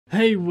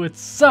Hey,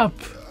 what's up?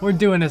 We're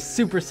doing a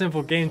super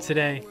simple game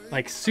today.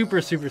 Like super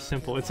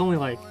simple. It's only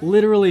like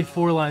literally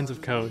 4 lines of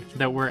code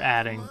that we're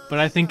adding, but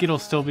I think it'll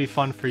still be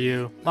fun for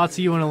you. Lots of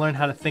you want to learn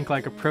how to think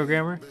like a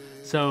programmer,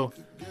 so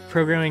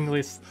programming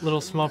these little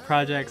small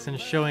projects and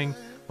showing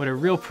what a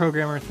real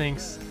programmer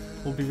thinks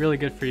will be really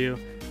good for you.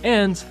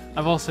 And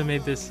I've also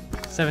made this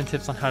 7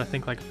 tips on how to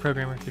think like a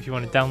programmer. If you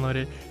want to download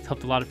it, it's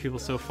helped a lot of people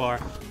so far.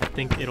 I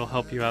think it'll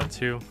help you out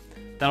too.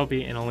 That'll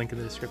be in a link in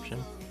the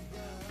description.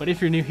 But if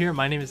you're new here,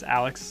 my name is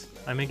Alex.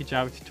 I make a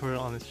Java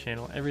tutorial on this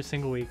channel every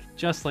single week,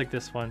 just like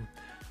this one.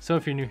 So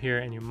if you're new here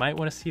and you might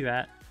want to see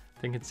that,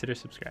 then consider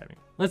subscribing.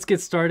 Let's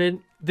get started.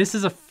 This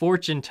is a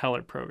fortune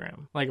teller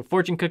program, like a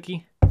fortune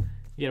cookie. You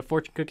get a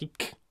fortune cookie,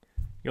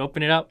 you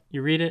open it up,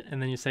 you read it, and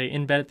then you say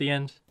embed at the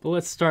end. But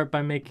let's start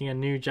by making a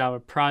new Java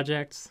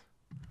project.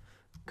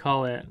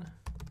 Call it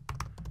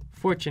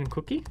fortune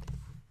cookie.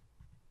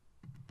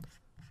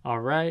 All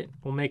right,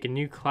 we'll make a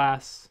new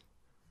class,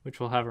 which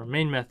will have our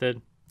main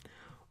method.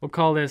 We'll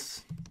call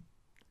this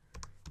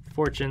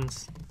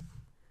fortunes,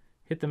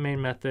 hit the main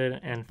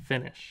method, and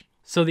finish.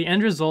 So the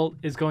end result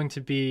is going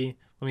to be,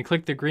 when we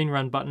click the green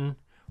run button,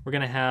 we're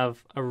going to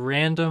have a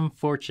random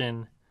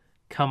fortune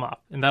come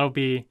up, and that'll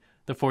be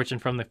the fortune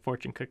from the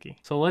fortune cookie.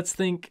 So let's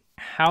think,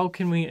 how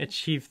can we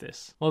achieve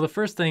this? Well, the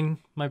first thing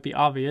might be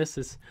obvious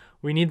is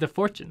we need the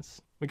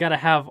fortunes. We got to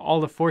have all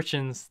the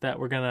fortunes that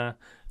we're going to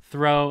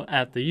throw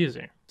at the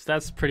user. So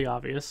that's pretty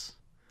obvious.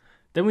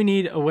 Then we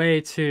need a way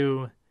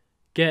to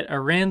get a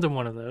random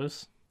one of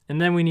those,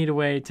 and then we need a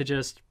way to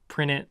just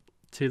print it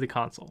to the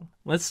console.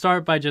 Let's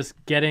start by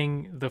just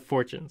getting the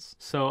fortunes.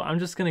 So I'm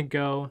just gonna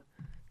go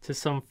to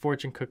some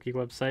fortune cookie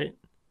website,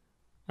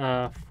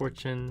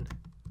 fortune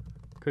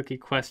cookie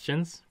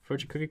questions,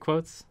 fortune cookie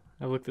quotes.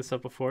 I've looked this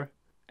up before.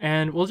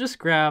 And we'll just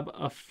grab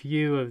a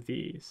few of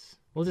these.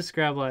 We'll just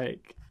grab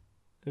like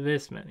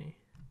this many,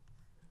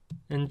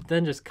 and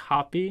then just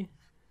copy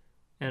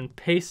and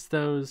paste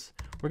those.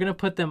 We're gonna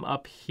put them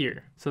up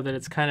here so that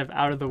it's kind of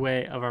out of the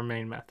way of our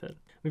main method.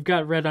 We've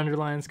got red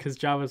underlines because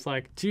Java's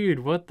like, dude,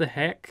 what the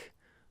heck?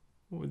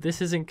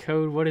 This isn't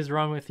code, what is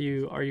wrong with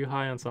you? Are you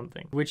high on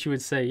something? Which you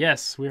would say,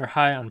 yes, we are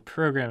high on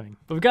programming.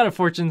 But we've got our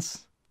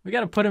fortunes, we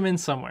gotta put them in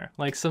somewhere,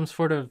 like some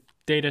sort of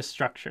data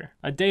structure.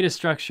 A data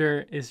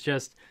structure is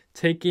just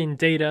taking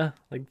data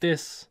like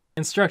this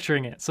and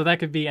structuring it. So that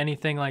could be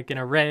anything like an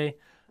array,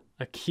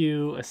 a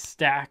queue, a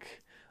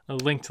stack, a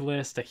linked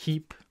list, a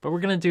heap, but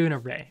we're gonna do an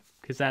array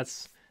because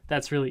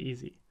that's really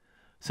easy.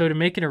 So to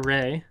make an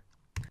array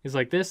is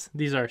like this.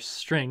 These are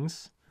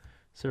strings.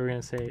 So we're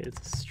gonna say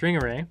it's a string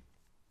array.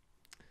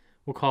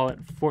 We'll call it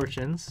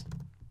fortunes.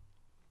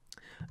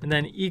 And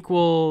then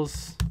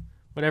equals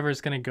whatever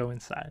is gonna go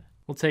inside.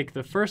 We'll take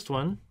the first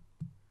one,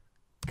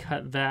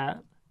 cut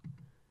that,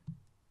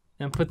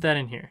 and put that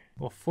in here.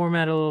 We'll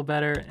format it a little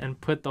better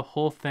and put the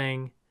whole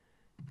thing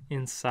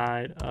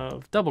inside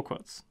of double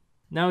quotes.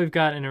 Now we've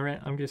got an array.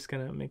 I'm just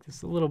gonna make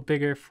this a little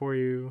bigger for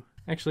you.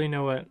 Actually, you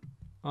know what?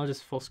 I'll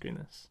just full screen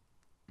this.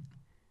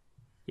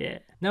 Yeah.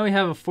 Now we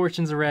have a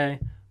fortunes array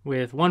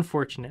with 1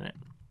 fortune in it.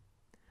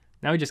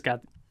 Now we just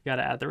gotta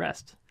add the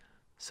rest.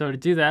 So to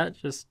do that,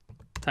 just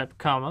type a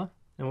comma,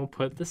 and we'll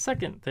put the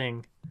second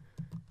thing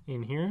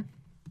in here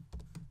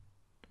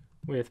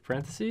with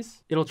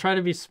parentheses. It'll try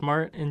to be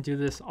smart and do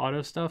this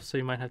auto stuff, so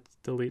you might have to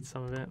delete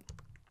some of it.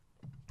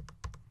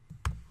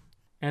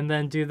 And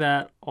then do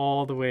that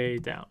all the way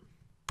down.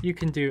 You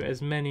can do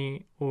as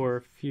many or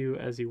few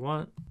as you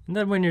want. And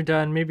then when you're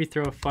done, maybe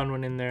throw a fun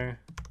one in there.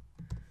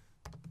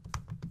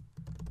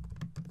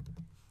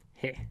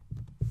 Hey,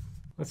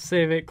 let's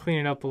save it, clean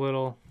it up a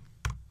little.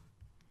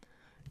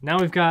 Now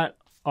we've got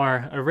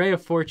our array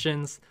of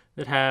fortunes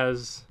that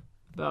has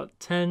about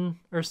 10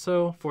 or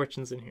so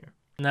fortunes in here.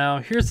 Now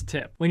here's a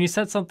tip. When you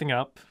set something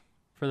up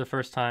for the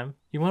first time,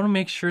 you want to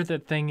make sure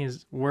that thing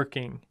is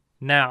working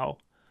now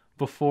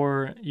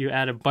before you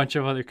add a bunch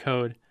of other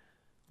code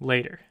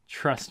later.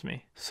 Trust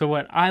me. So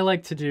what I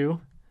like to do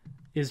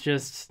is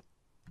just,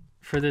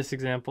 for this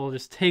example,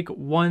 just take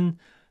one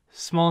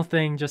small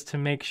thing just to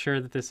make sure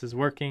that this is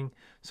working.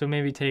 So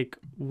maybe take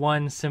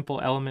one simple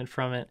element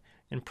from it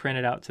and print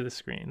it out to the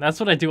screen. That's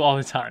what I do all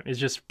the time, is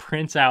just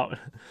print out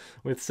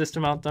with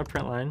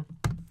systemout.println.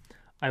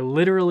 I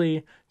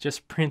literally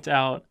just print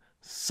out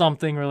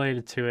something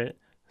related to it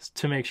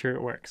to make sure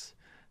it works.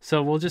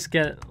 So we'll just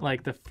get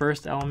like the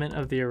first element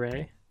of the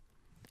array.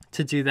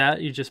 To do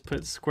that, you just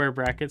put square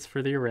brackets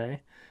for the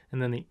array,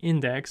 and then the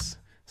index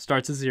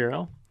starts at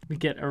 0. We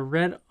get a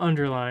red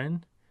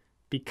underline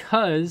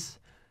because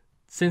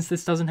since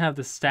this doesn't have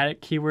the static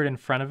keyword in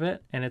front of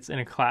it and it's in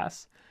a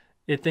class,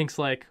 it thinks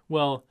like,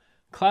 well,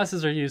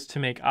 classes are used to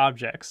make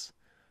objects.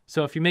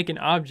 So if you make an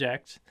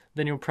object,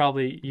 then you'll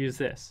probably use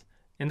this.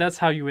 And that's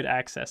how you would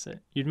access it.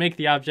 You'd make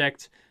the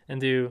object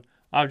and do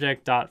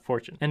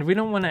object.fortune. And we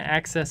don't want to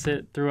access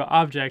it through an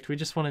object, we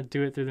just want to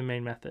do it through the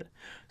main method.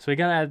 So we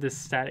got to add this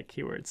static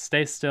keyword,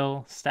 stay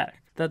still,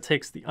 static. That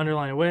takes the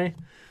underline away.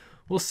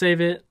 We'll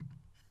save it,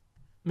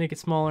 make it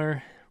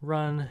smaller,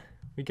 run.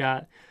 We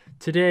got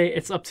today,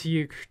 it's up to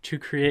you to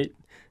create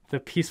the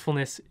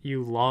peacefulness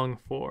you long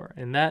for.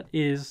 And that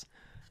is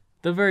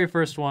the very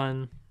first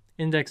one,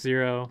 index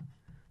 0.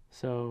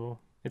 So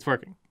it's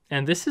working.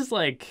 And this is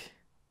like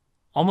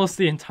almost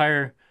the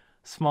entire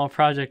small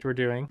project we're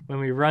doing. When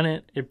we run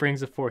it, it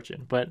brings a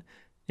fortune. But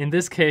in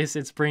this case,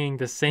 it's bringing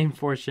the same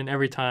fortune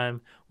every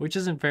time, which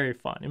isn't very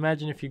fun.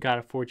 Imagine if you got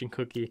a fortune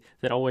cookie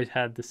that always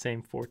had the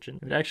same fortune.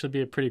 It would actually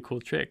be a pretty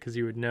cool trick because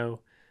you would know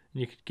and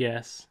you could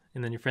guess,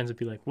 and then your friends would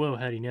be like, whoa,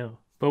 how do you know?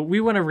 But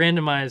we want to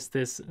randomize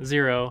this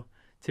 0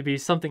 to be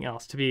something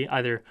else, to be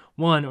either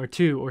 1 or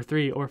 2 or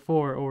 3 or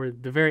 4 or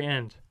the very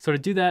end. So to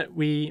do that,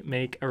 we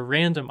make a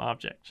random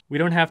object. We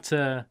don't have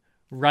to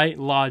write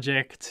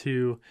logic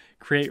to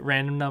create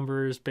random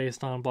numbers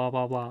based on blah,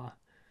 blah, blah.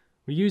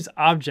 We use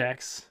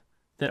objects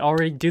that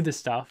already do this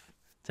stuff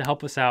to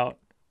help us out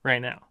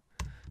right now.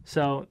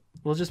 So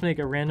we'll just make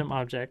a random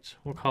object.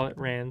 We'll call it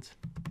rand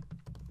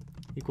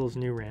equals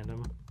new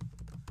random.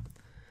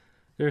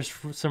 There's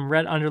some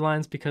red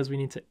underlines because we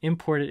need to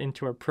import it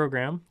into our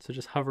program. So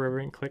just hover over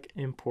and click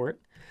import.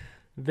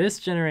 This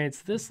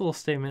generates this little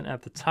statement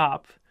at the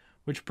top,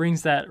 which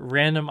brings that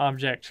random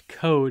object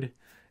code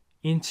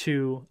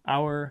into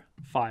our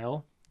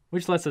file,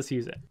 which lets us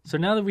use it. So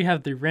now that we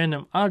have the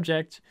random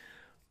object,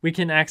 we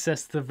can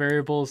access the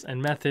variables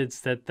and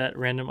methods that that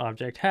random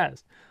object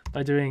has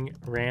by doing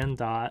rand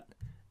dot,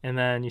 and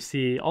then you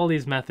see all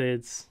these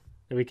methods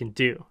that we can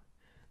do.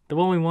 The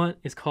one we want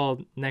is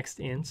called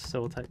nextInt, so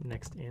we'll type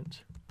nextInt.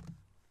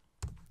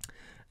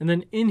 And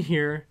then in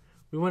here,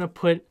 we want to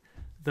put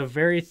the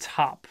very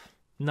top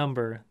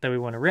number that we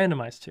want to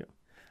randomize to.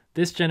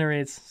 This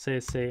generates,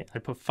 say I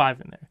put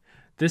 5 in there.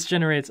 This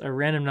generates a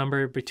random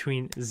number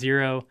between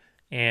 0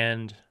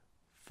 and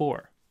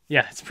 4.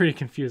 Yeah, it's pretty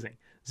confusing.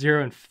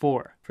 0 and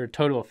 4 for a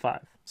total of 5.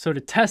 So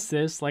to test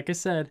this, like I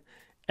said,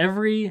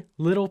 every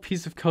little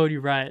piece of code you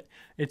write,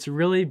 it's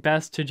really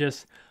best to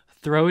just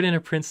throw it in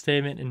a print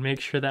statement and make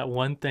sure that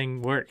one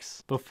thing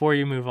works before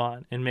you move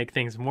on and make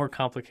things more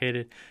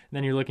complicated. And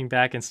then you're looking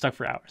back and stuck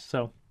for hours.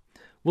 So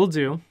we'll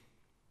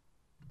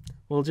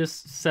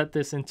just set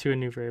this into a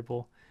new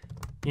variable,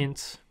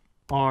 int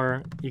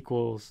r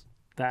equals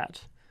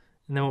that,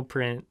 and then we'll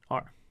print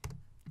r.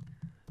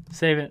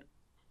 Save it,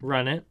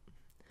 run it.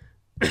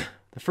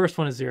 The first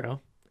one is 0.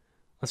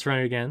 Let's run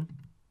it again.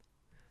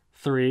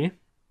 3,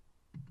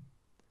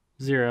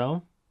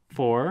 0,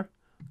 4.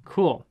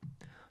 Cool.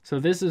 So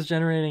this is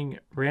generating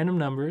random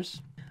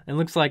numbers and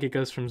looks like it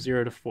goes from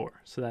 0 to 4.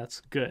 So that's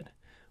good.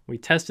 We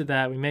tested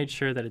that. We made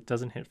sure that it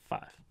doesn't hit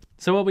 5.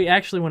 So what we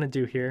actually want to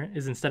do here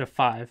is instead of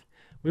 5,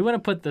 we want to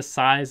put the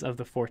size of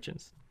the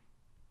fortunes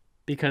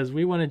because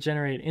we want to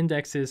generate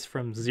indexes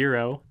from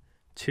 0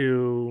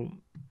 to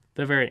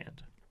the very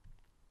end.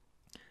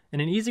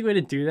 And an easy way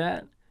to do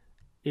that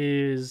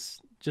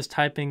is just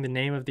typing the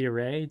name of the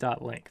array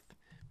dot length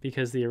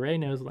because the array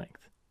knows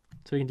length.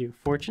 So we can do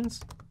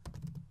fortunes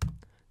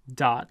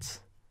dot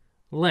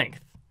length.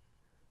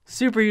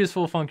 Super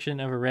useful function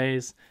of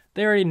arrays.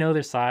 They already know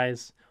their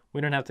size.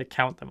 We don't have to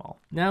count them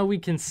all. Now we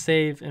can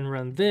save and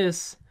run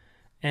this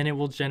and it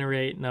will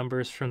generate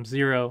numbers from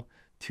 0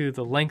 to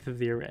the length of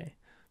the array.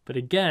 But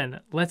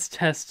again, let's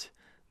test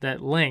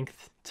that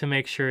length to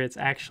make sure it's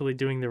actually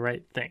doing the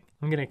right thing.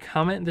 I'm going to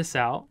comment this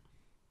out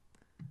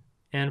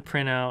and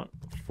print out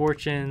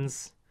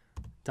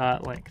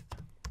fortunes.length.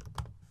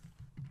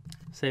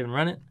 Save and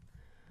run it.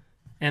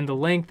 And the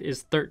length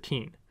is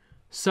 13.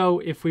 So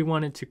if we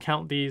wanted to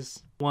count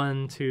these,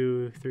 1,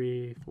 2,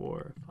 3,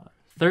 4, 5,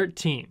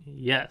 13.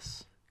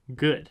 Yes,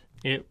 good.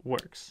 It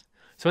works.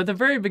 So at the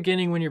very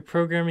beginning when you're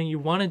programming, you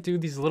want to do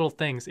these little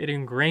things. It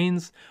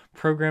ingrains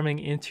programming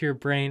into your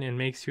brain and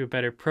makes you a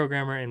better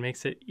programmer and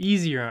makes it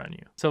easier on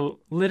you. So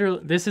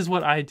literally, this is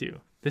what I do.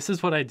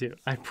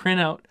 I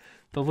print out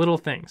the little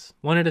things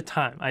one at a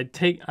time. I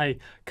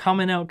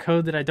comment out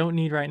code that I don't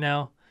need right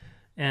now,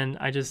 and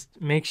I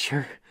just make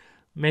sure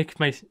my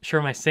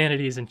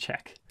sanity is in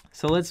check.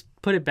 So let's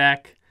put it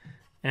back,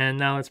 and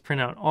now let's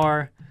print out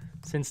R.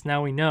 Since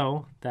now we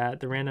know that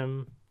the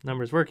random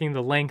number is working,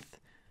 the length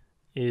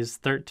is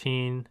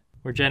 13.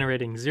 We're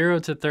generating 0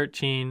 to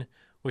 13,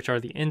 which are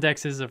the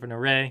indexes of an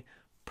array.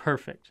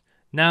 Perfect.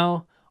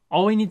 Now,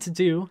 all we need to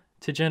do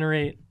to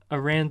generate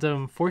a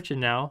random fortune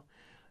now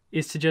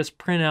is to just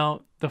print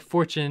out the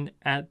fortune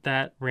at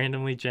that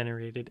randomly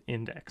generated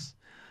index.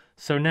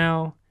 So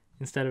now,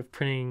 instead of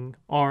printing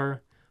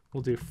R,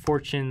 we'll do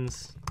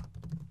fortunes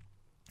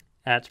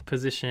at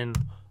position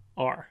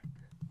R.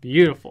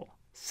 Beautiful.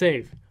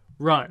 Save.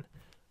 Run.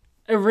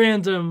 A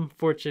random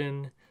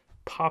fortune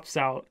pops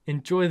out.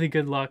 Enjoy the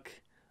good luck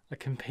a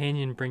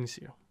companion brings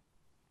you.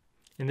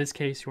 In this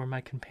case, you're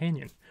my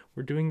companion.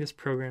 We're doing this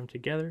program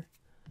together.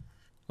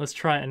 Let's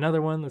try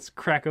another one. Let's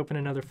crack open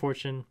another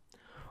fortune.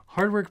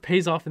 Hard work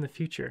pays off in the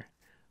future.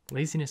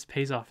 Laziness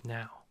pays off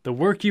now. The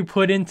work you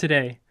put in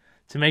today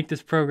to make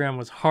this program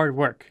was hard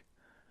work.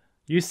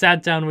 You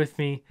sat down with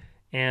me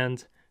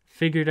and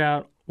figured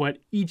out what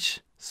each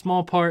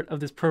small part of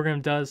this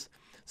program does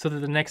so that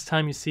the next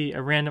time you see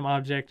a random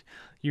object,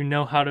 you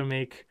know how to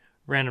make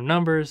random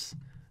numbers,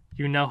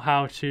 you know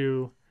how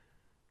to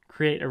create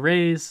create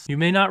arrays. You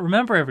may not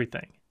remember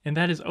everything, and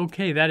that is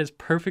okay. That is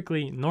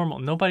perfectly normal.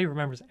 Nobody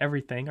remembers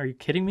everything. Are you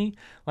kidding me?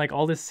 Like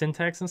all this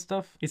syntax and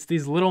stuff. It's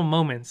these little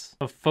moments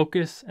of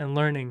focus and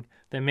learning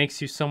that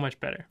makes you so much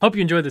better. Hope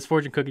you enjoyed this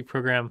fortune cookie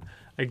program.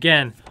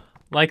 Again,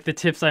 like the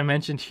tips I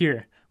mentioned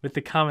here with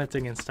the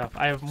commenting and stuff.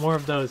 I have more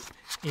of those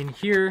in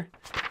here.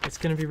 It's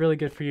gonna be really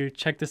good for you.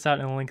 Check this out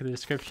in the link in the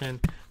description.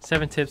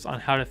 7 tips on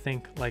how to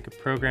think like a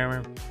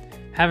programmer.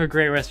 Have a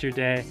great rest of your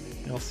day,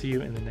 and I'll see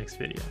you in the next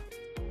video.